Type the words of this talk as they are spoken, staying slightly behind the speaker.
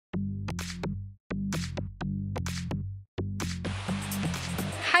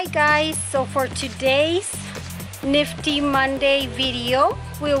Hi guys, so for today's Nifty Monday video,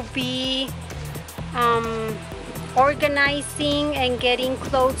 we'll be organizing and getting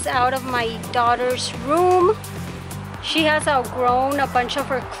clothes out of my daughter's room. She has outgrown a bunch of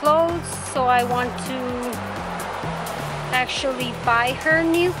her clothes, so I want to actually buy her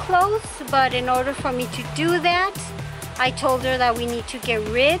new clothes. But in order for me to do that, I told her that we need to get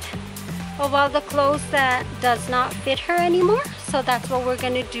rid of all the clothes that does not fit her anymore. So that's what we're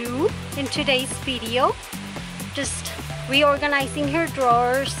gonna do in today's video. Just reorganizing her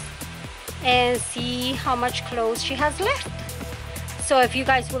drawers and see how much clothes she has left. So if you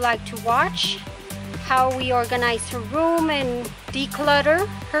guys would like to watch how we organize her room and declutter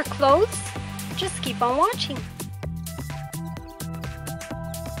her clothes, just keep on watching.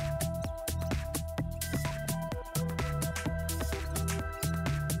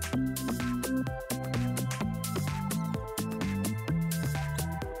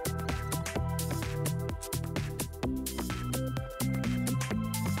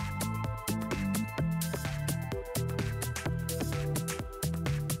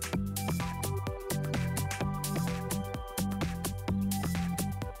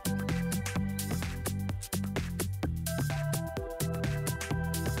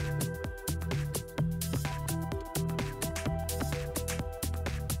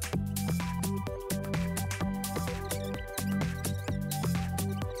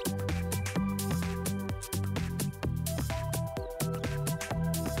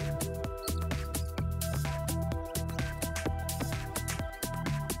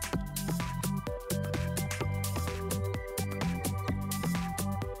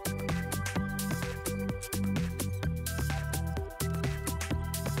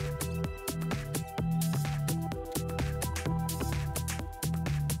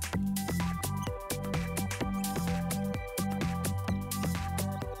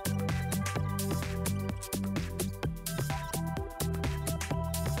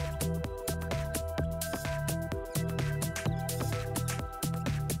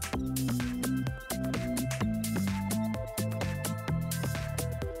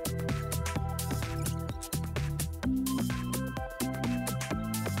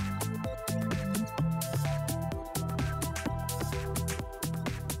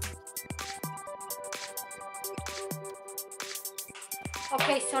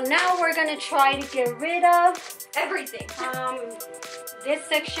 Okay, so now we're gonna try to get rid of everything. This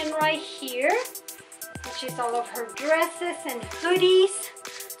section right here, which is all of her dresses and hoodies.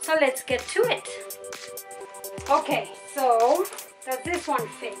 So let's get to it. Okay, so does this one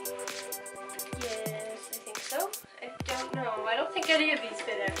fit? Yes, I think so. I don't know. I don't think any of these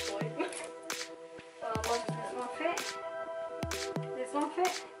fit actually. Does this one fit? This one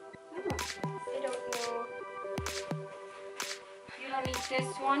fit? I don't know. You don't need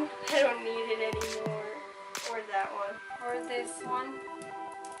this one? I don't need it anymore. Or that one. Or this one?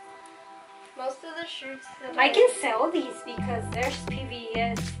 Most of the shirts that I can sell these because there's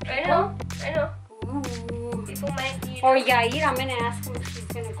PVS. I know. Ooh. People might need Or Yair, I'm gonna ask him if he's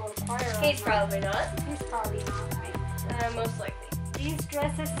gonna go acquire them. He's probably not. He's probably not, right? Most likely. These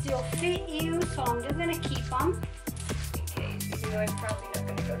dresses still fit you, so I'm just gonna keep them. In case, even though I'm probably not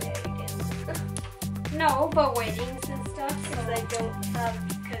gonna go to any dances. No, but weddings and stuff. Because I don't have,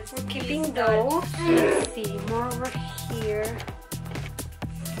 because we're keeping those. Let's see, more over here.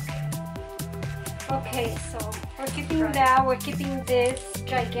 Okay, so we're keeping that. We're keeping this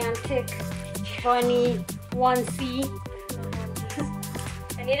gigantic bunny onesie.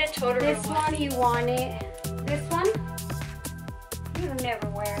 I need a total. This one, you want it. This one, you'll never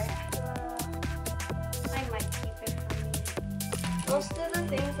wear it. I might keep it for me. Most of the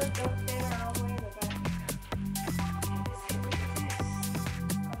things that don't fit are all the way in the back.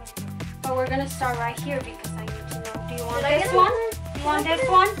 But we're gonna start right here because I need to know. Do you want Should I this get one? another? Do you want this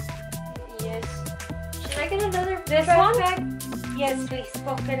one? Yes. Should I get another This backpack? one? Yes, please.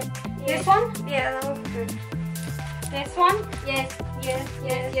 Go get it. Yeah. This one? Yeah, that one's good. This one? Yes, yes,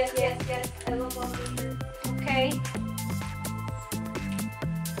 yes, yes, yes, yes. I love all these shirts. Okay.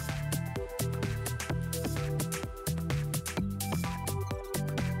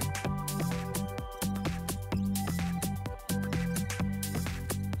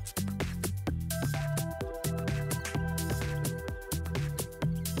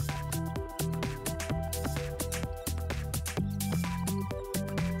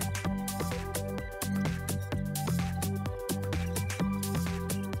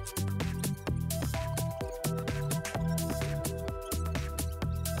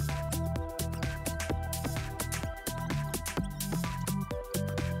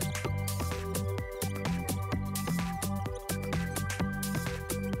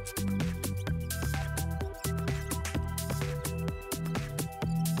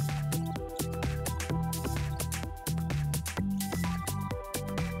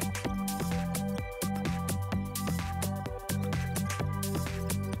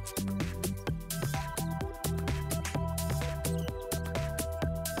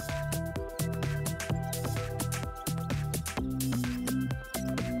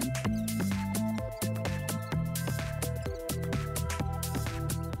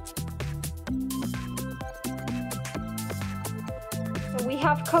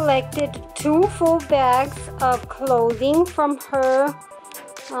 have collected 2 full bags of clothing from her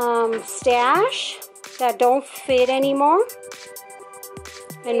stash that don't fit anymore.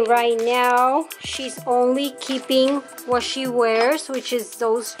 And right now, she's only keeping what she wears, which is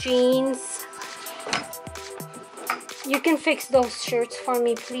those jeans. You can fix those shirts for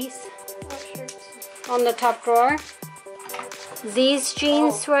me, please. What shirts? On the top drawer. These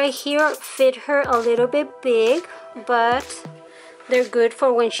jeans right here fit her a little bit big, but they're good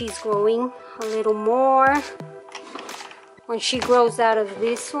for when she's growing a little more. When she grows out of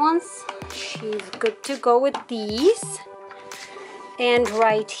these ones, she's good to go with these. And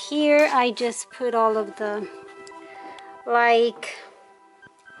right here, I just put all of the like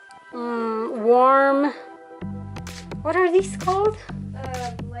warm, what are these called?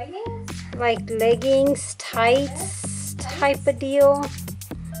 Leggings? Like leggings, tights type of deal.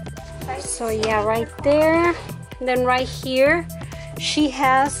 So yeah, right there. And then right here, she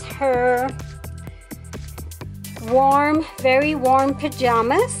has her warm, very warm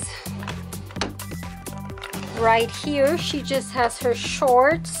pajamas. Right here, she just has her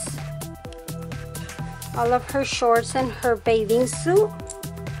shorts, all of her shorts and her bathing suit.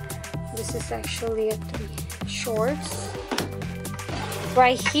 This is actually a 3 shorts.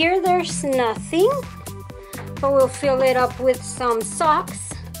 Right here, there's nothing, but we'll fill it up with some socks.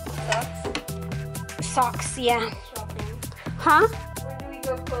 Socks? Socks, yeah. Shopping. Huh? When do we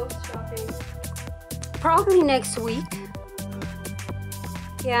go clothes shopping? Probably next week.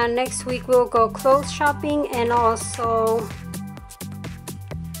 Yeah, next week we'll go clothes shopping and also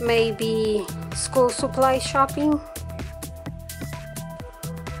maybe school supply shopping.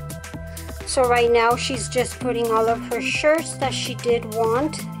 So right now she's just putting all of her shirts that she did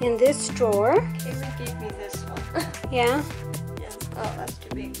want in this drawer. Kaylee gave me this one. Yeah, Yes. Oh, that's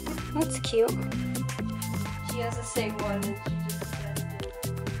too big. that's cute. She has the same one and she just decided to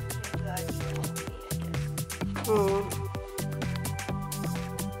give the extra one to me, I guess. Oh.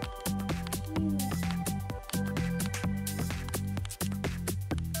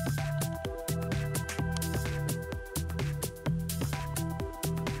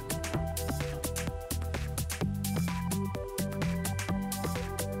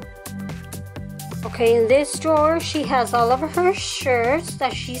 Okay, in this drawer, she has all of her shirts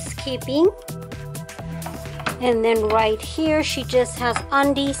that she's keeping. And then right here, she just has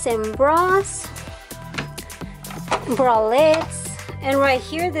undies and bras, bralettes. And right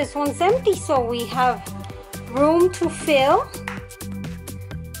here, this one's empty, so we have room to fill.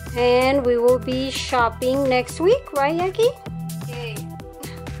 And we will be shopping next week, right, Yaki? Yay.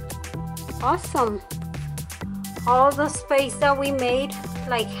 Awesome. All the space that we made,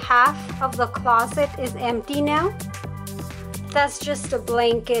 like half of the closet is empty now. That's just a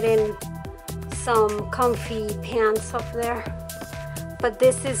blanket and some comfy pants up there. But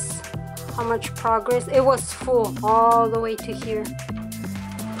this is how much progress. It was full all the way to here.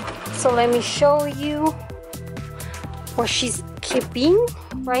 So let me show you what she's keeping.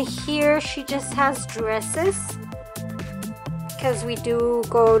 Right here, she just has dresses because we do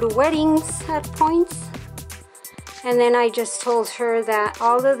go to weddings at points. And then I just told her that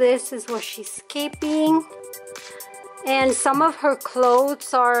all of this is what she's keeping. And some of her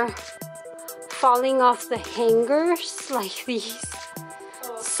clothes are falling off the hangers like these.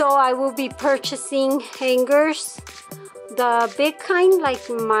 So I will be purchasing hangers. The big kind, like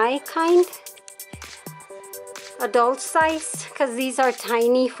my kind. Adult size, because these are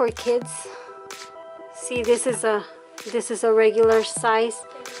tiny for kids. See, this is a regular size.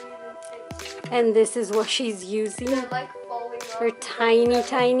 And this is what she's using. They're like falling off. They're tiny,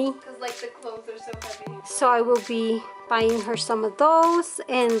 tiny. Because like the clothes are so heavy. So I will be buying her some of those,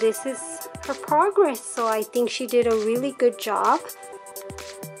 and this is her progress. So I think she did a really good job.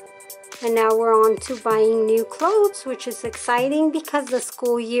 And now we're on to buying new clothes, which is exciting because the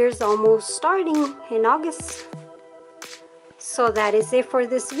school year is almost starting in August. So that is it for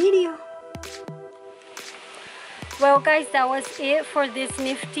this video. Well guys, that was it for this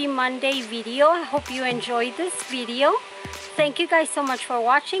Nifty Monday video. I hope you enjoyed this video. Thank you guys so much for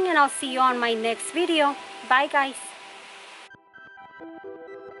watching, and I'll see you on my next video. Bye guys.